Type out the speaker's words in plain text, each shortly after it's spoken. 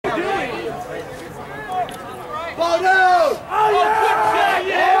Ball down! Oh, yeah!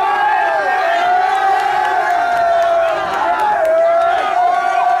 Yeah!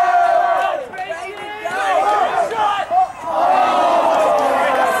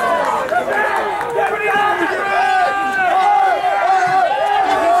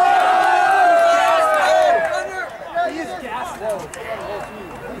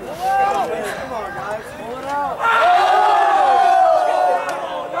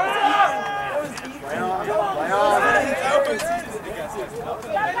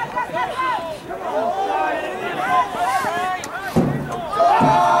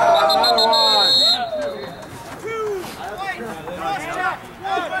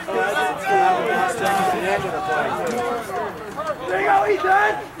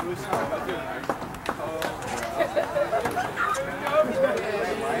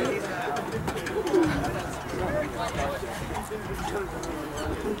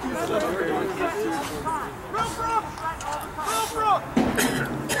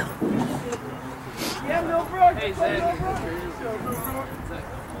 Yeah, Millbrook. Hey, Zach.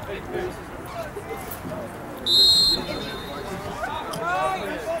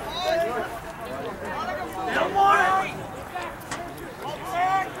 Come on!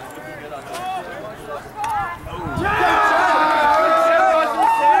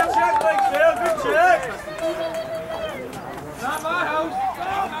 Not my house.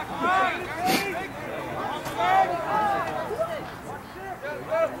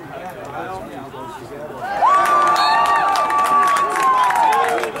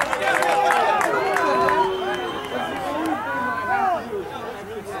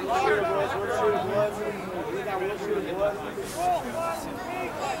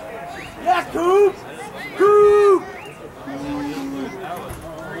 Yeah, Coop! Coop!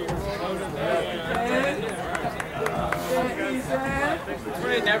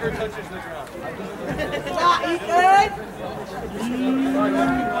 Ray never touches the ground. Ethan!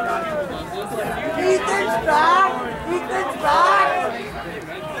 Ethan's back! Ethan's back!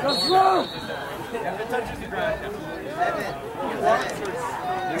 Go through! Never touches the ground.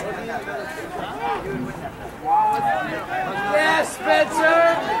 Yes, Spencer!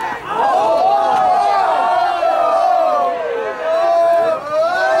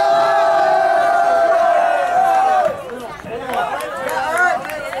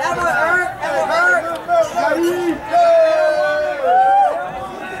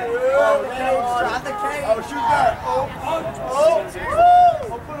 Oh, shoot that! Oh,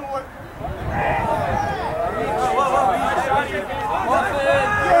 put it away.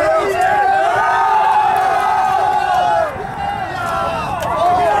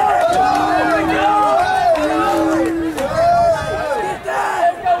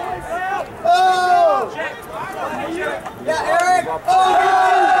 Yeah, Eric! Oh!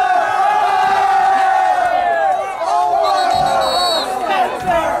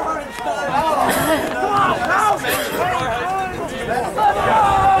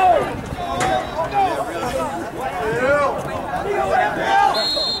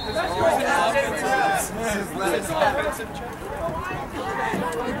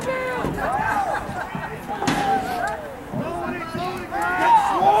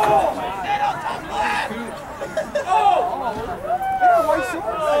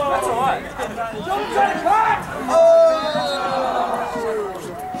 That's a lot. Don't try to cut!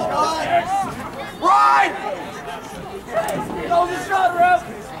 Run! Go the shot, ref!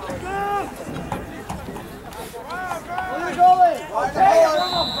 Where are you going?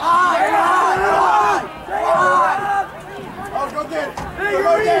 Oh, go get it!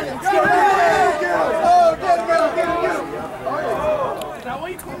 Go get it! Go get it! Oh, get it! Is that what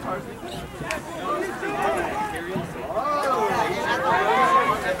you call cars?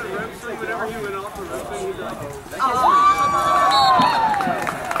 Whenever he went off the roof, he was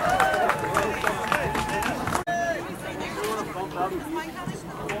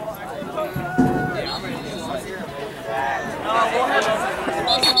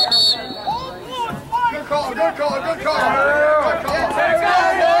Good call, good call, good call! Good call!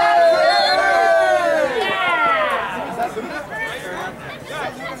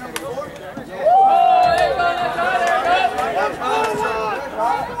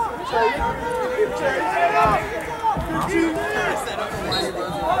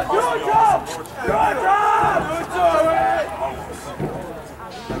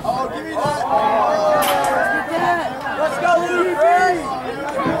 Oh, give me that! Let's go, Luke!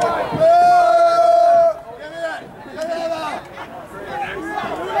 Give me that! Give me that!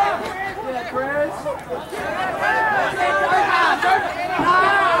 Yeah, Chris!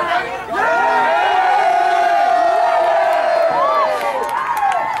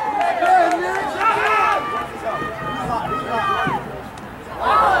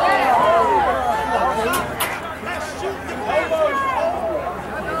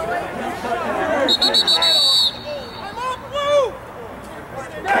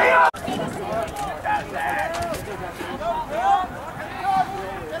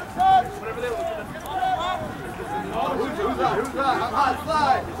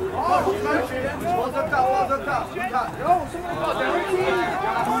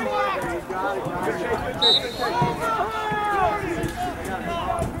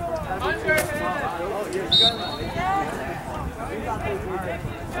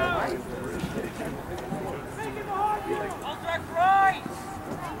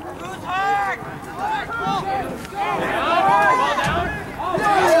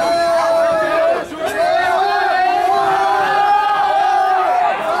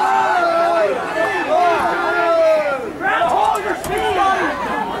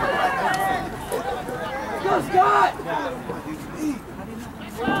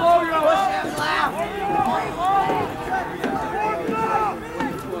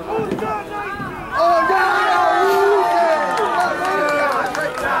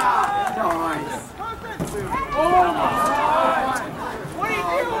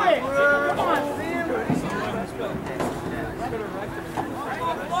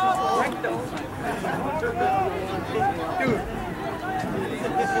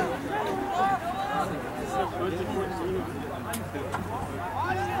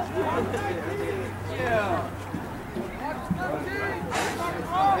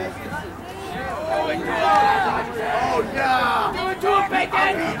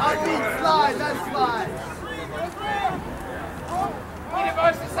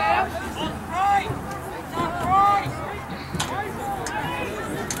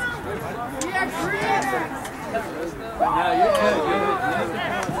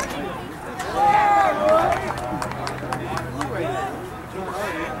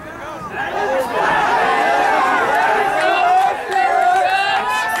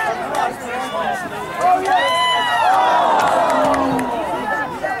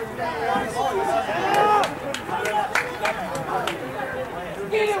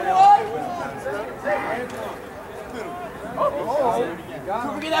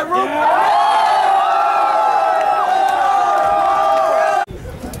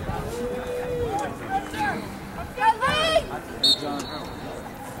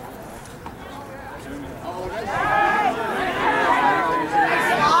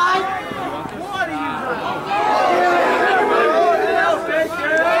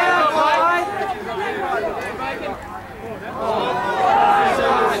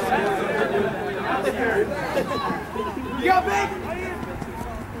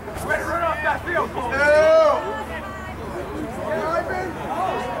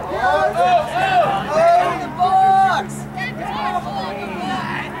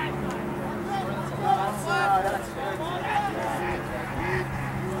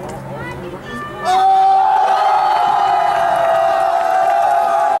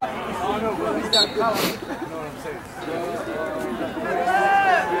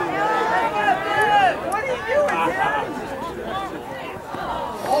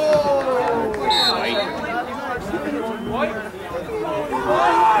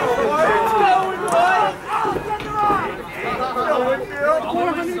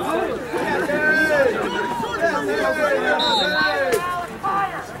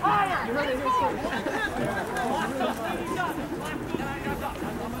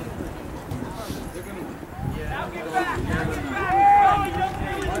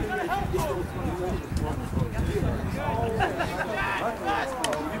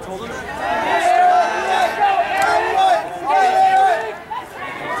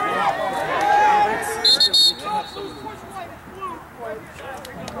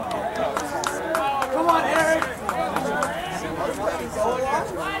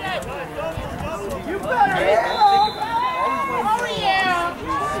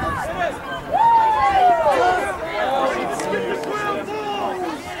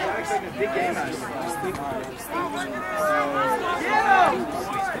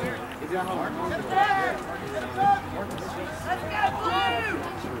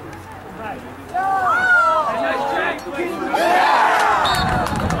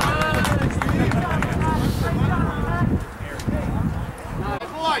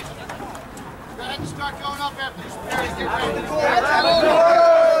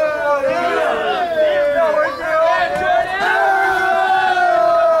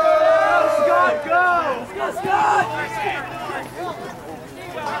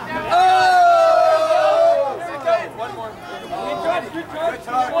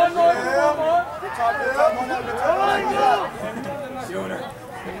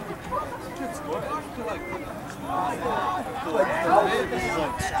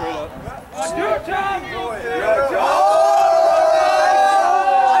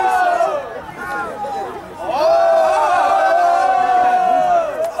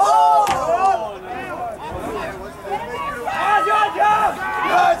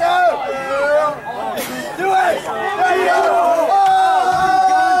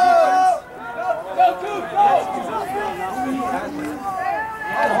 Go, Coop!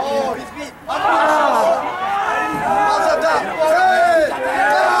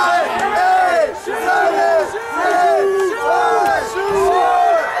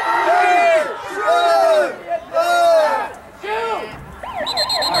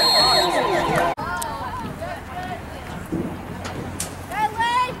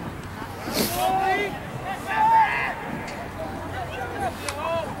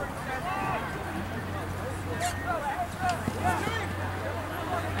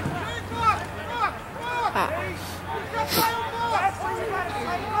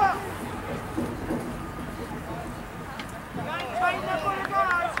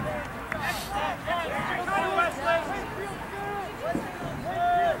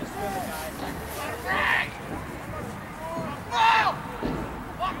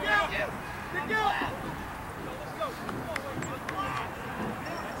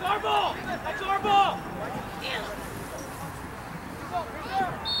 ball! That's our ball!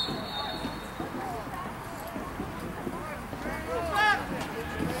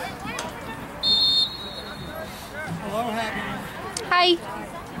 Hello, Happy. Hi. You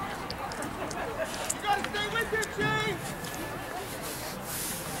gotta stay with him, James!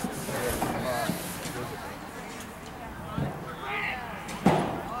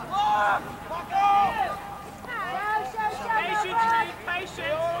 Patience, Reed,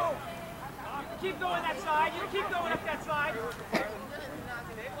 patience. Keep going that side. You keep going up that side.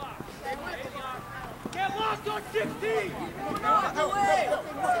 Get lost on 16. Out the way. Oh,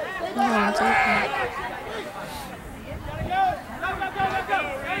 it's open. Gotta go. Go, go, go, go, go.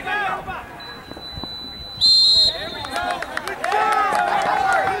 There you go. There we go. Good job.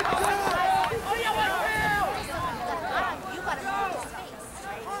 Oh, yeah, Wakefield. You gotta move the space.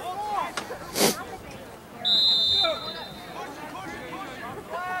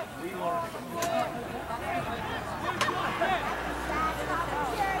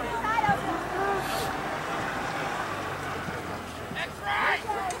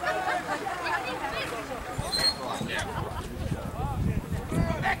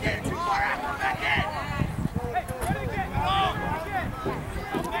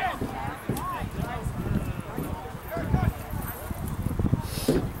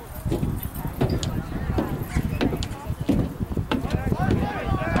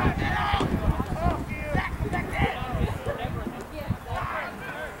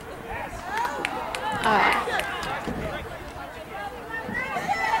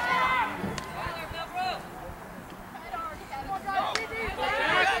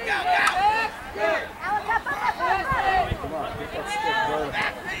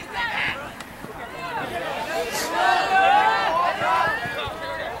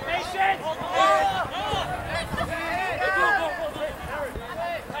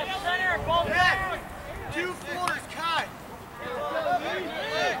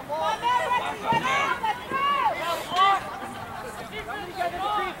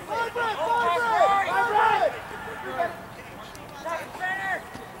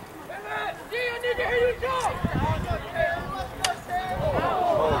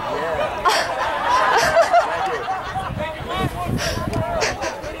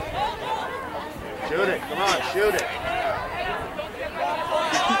 Shoot it, come on, shoot it.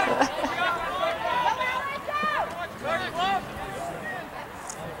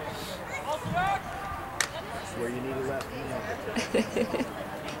 That's where you need a left hand.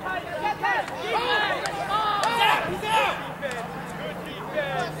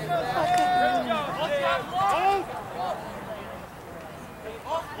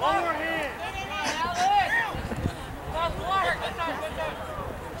 Lower hand.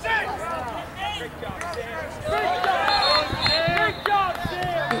 Great job, Sam. Great job,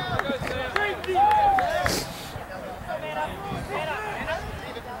 Sam. Great defense.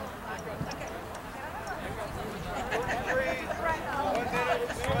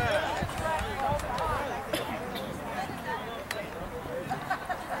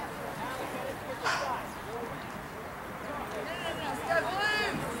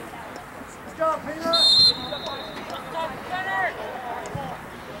 Man up. Let's go, Peanut!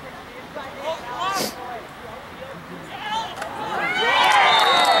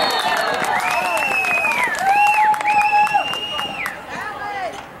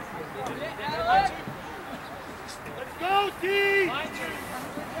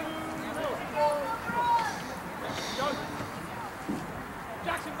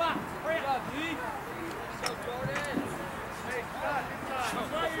 Jackson back. Hurry up, D. So Jordan. Hey, stop.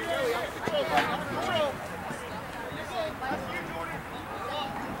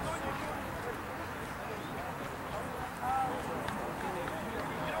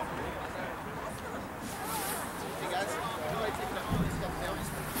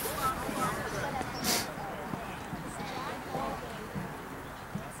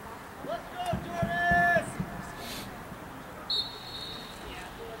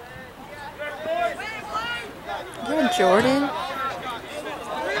 Good, Jordan.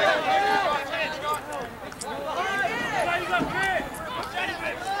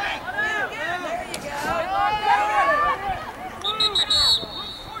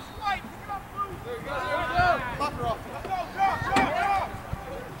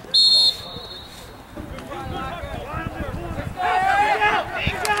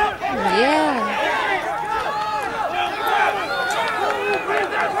 Yeah.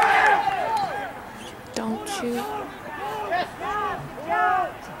 Don't shoot.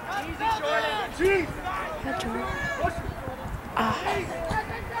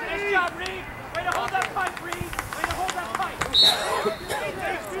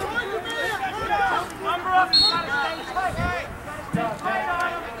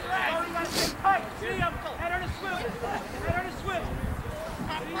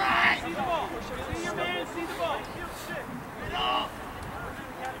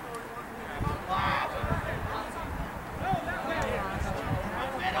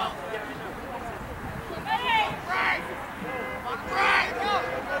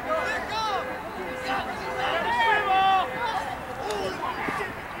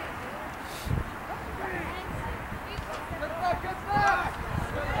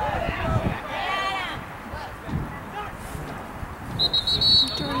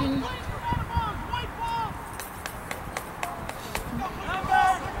 Jordan.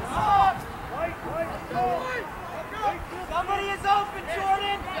 Somebody is open,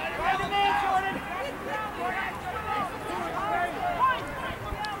 Jordan! Find the man, Jordan!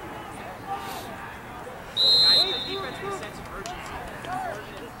 Guys, the defense with a sense of urgency.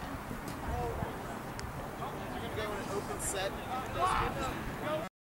 You're going to go in an open set.